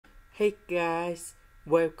Hey guys,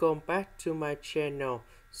 welcome back to my channel.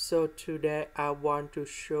 So today I want to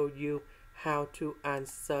show you how to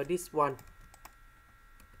answer this one.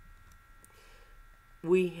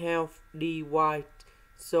 We have dy,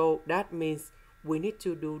 so that means we need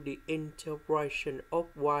to do the integration of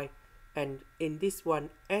y, and in this one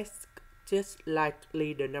ask just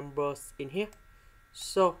likely the numbers in here.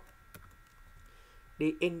 So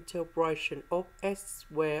the integration of x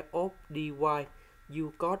squared of dy,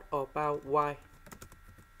 you got about y.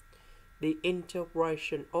 The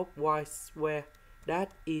integration of y squared,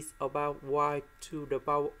 that is about y to the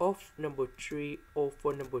power of number 3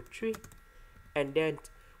 over number 3. And then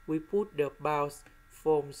we put the bounds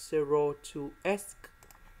from 0 to x.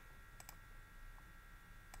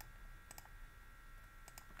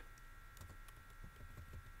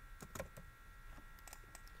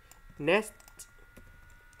 Next,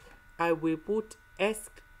 I will put x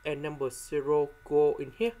and number 0 go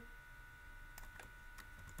in here.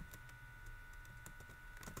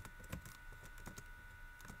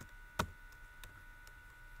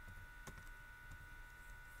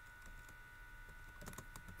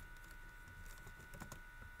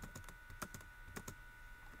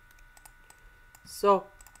 So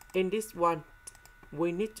in this one,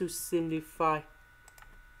 we need to simplify.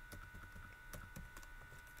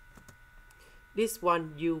 This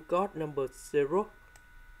one you got number 0.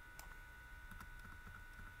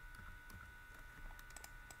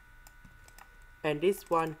 And this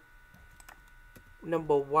one,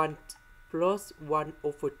 number 1 plus 1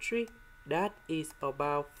 over 3, that is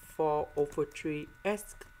about 4 over 3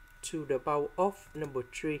 x to the power of number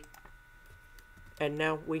 3. And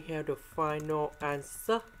now we have the final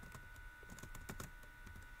answer.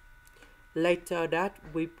 Later that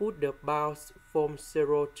we put the bounds from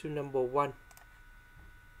 0 to number 1.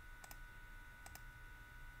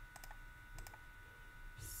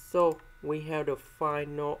 So we have the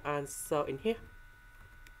final answer in here.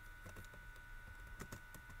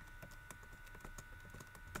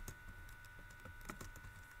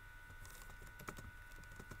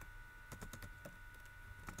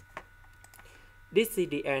 This is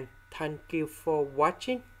the end. Thank you for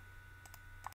watching.